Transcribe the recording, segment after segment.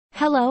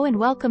Hello and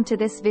welcome to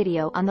this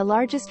video on the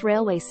largest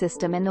railway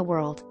system in the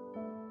world.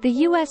 The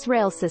U.S.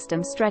 rail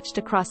system stretched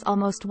across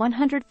almost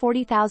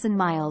 140,000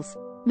 miles,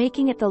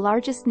 making it the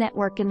largest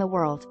network in the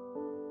world.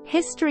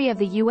 History of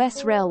the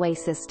U.S. railway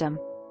system.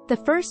 The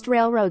first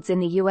railroads in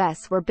the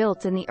U.S. were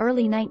built in the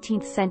early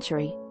 19th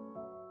century.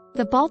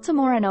 The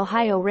Baltimore and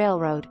Ohio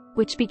Railroad,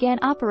 which began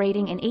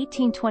operating in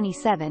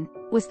 1827,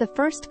 was the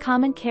first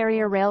common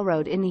carrier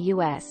railroad in the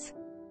U.S.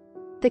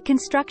 The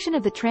construction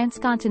of the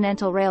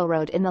Transcontinental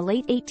Railroad in the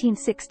late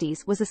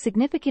 1860s was a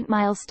significant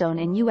milestone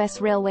in U.S.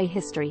 railway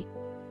history,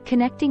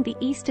 connecting the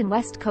east and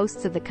west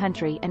coasts of the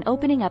country and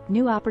opening up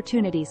new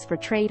opportunities for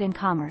trade and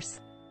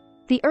commerce.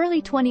 The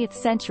early 20th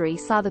century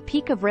saw the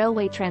peak of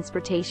railway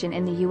transportation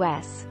in the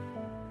U.S.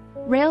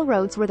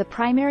 Railroads were the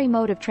primary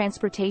mode of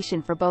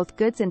transportation for both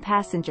goods and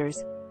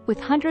passengers, with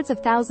hundreds of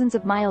thousands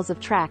of miles of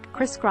track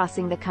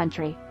crisscrossing the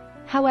country.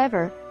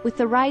 However, with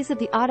the rise of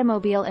the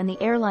automobile and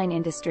the airline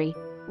industry,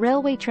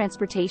 railway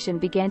transportation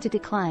began to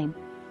decline.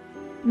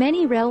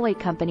 Many railway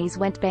companies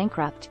went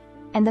bankrupt,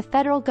 and the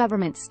federal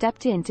government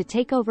stepped in to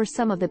take over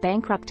some of the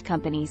bankrupt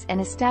companies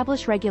and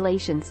establish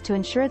regulations to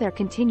ensure their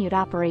continued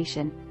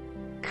operation.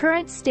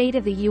 Current state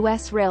of the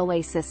U.S.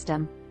 railway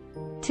system.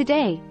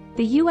 Today,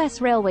 the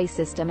U.S. railway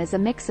system is a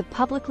mix of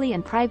publicly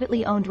and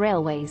privately owned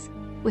railways,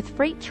 with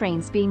freight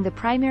trains being the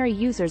primary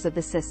users of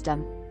the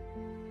system.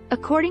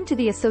 According to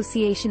the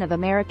Association of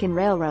American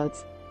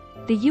Railroads,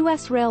 the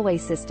U.S. railway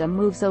system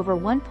moves over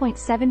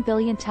 1.7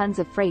 billion tons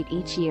of freight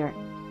each year,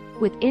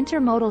 with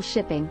intermodal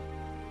shipping,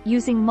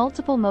 using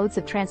multiple modes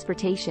of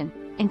transportation,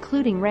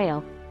 including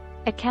rail,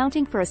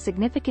 accounting for a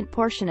significant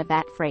portion of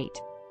that freight.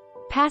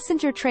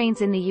 Passenger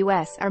trains in the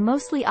U.S. are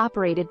mostly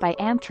operated by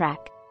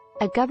Amtrak,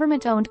 a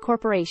government-owned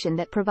corporation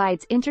that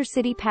provides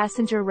intercity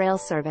passenger rail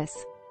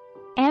service.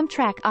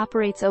 Amtrak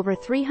operates over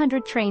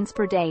 300 trains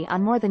per day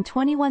on more than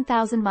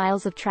 21,000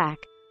 miles of track,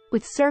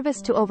 with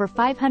service to over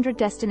 500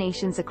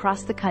 destinations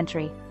across the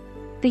country.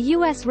 The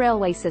U.S.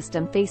 railway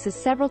system faces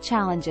several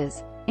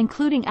challenges,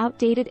 including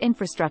outdated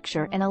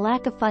infrastructure and a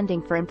lack of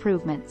funding for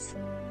improvements.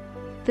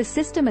 The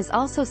system is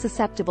also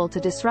susceptible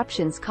to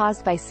disruptions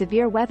caused by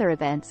severe weather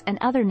events and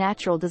other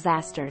natural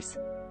disasters.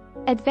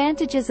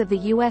 Advantages of the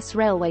U.S.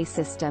 railway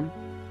system.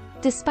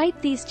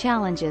 Despite these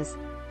challenges,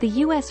 the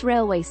U.S.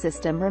 railway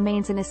system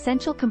remains an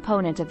essential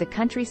component of the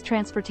country's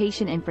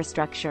transportation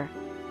infrastructure.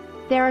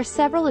 There are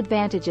several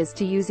advantages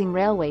to using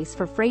railways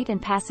for freight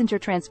and passenger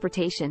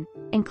transportation,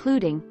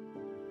 including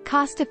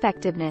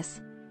cost-effectiveness.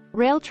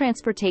 Rail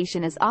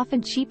transportation is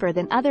often cheaper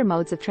than other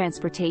modes of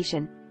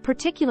transportation,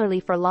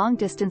 particularly for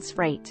long-distance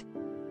freight.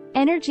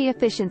 Energy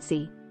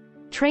efficiency.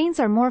 Trains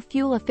are more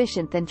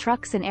fuel-efficient than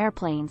trucks and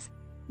airplanes,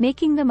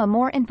 making them a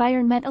more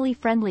environmentally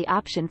friendly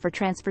option for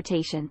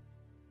transportation.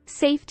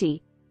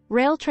 Safety.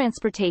 Rail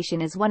transportation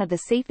is one of the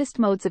safest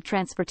modes of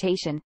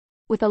transportation,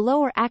 with a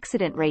lower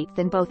accident rate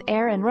than both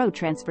air and road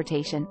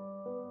transportation.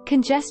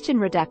 Congestion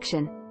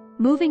reduction.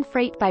 Moving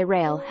freight by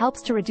rail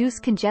helps to reduce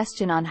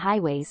congestion on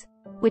highways,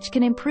 which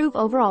can improve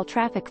overall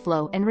traffic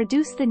flow and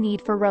reduce the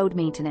need for road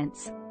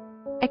maintenance.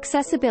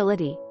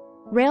 Accessibility.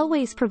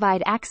 Railways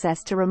provide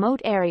access to remote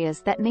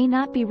areas that may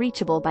not be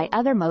reachable by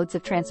other modes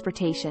of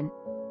transportation.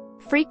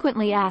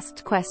 Frequently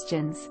asked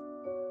questions.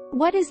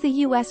 What is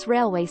the U.S.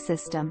 railway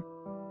system?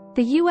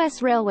 The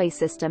U.S. railway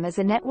system is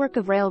a network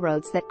of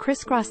railroads that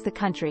crisscross the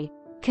country,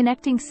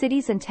 connecting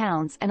cities and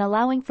towns and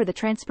allowing for the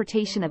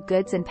transportation of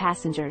goods and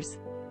passengers.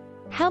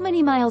 How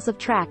many miles of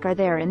track are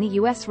there in the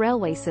U.S.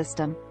 railway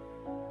system?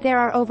 There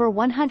are over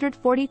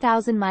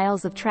 140,000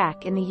 miles of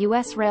track in the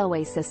U.S.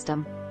 railway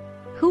system.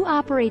 Who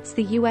operates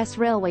the U.S.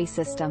 railway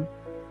system?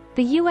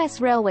 The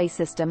U.S. railway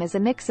system is a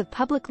mix of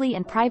publicly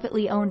and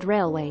privately owned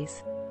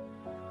railways.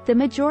 The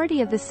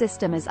majority of the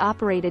system is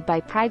operated by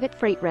private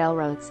freight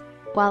railroads,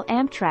 while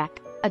Amtrak,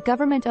 a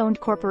government-owned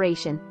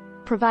corporation,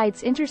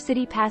 provides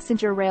intercity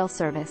passenger rail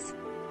service.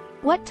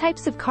 What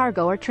types of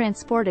cargo are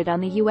transported on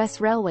the U.S.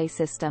 railway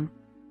system?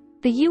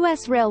 The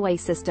U.S. railway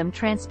system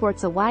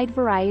transports a wide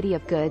variety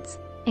of goods,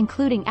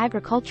 including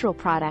agricultural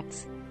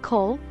products,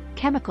 coal,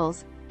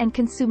 chemicals, and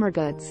consumer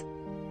goods.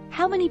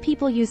 How many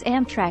people use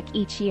Amtrak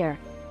each year?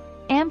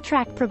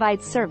 Amtrak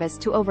provides service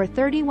to over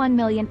 31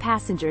 million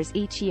passengers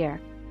each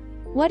year.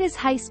 What is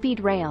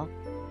high-speed rail?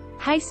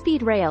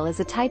 High-speed rail is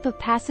a type of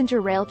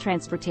passenger rail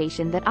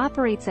transportation that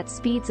operates at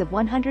speeds of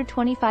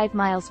 125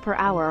 miles per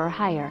hour or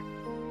higher.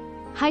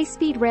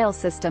 High-speed rail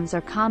systems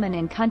are common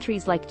in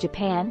countries like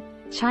Japan,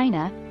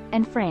 China,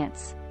 and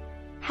France.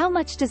 How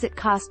much does it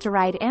cost to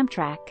ride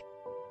Amtrak?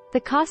 The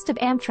cost of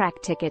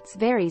Amtrak tickets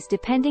varies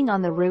depending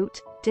on the route,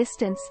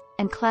 distance,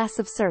 and class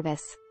of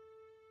service.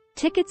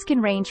 Tickets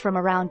can range from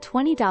around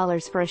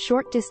 $20 for a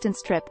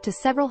short-distance trip to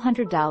several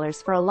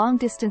 $100s for a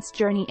long-distance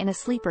journey in a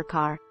sleeper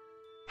car.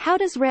 How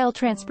does rail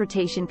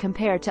transportation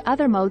compare to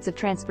other modes of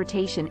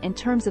transportation in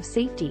terms of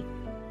safety?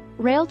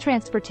 Rail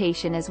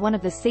transportation is one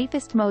of the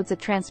safest modes of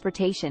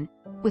transportation,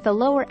 with a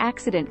lower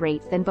accident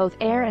rate than both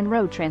air and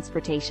road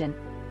transportation.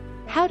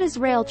 How does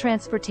rail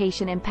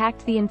transportation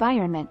impact the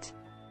environment?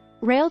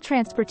 Rail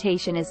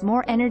transportation is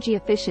more energy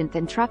efficient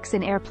than trucks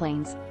and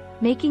airplanes,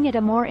 making it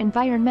a more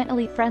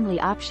environmentally friendly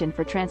option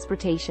for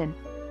transportation.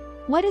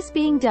 What is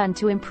being done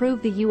to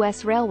improve the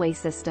U.S. railway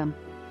system?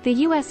 The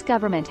U.S.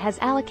 government has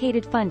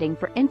allocated funding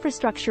for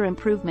infrastructure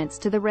improvements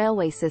to the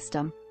railway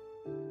system.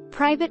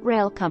 Private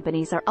rail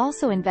companies are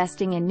also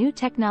investing in new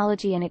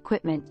technology and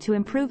equipment to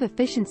improve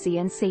efficiency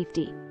and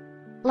safety.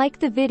 Like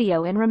the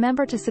video and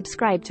remember to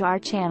subscribe to our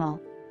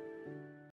channel.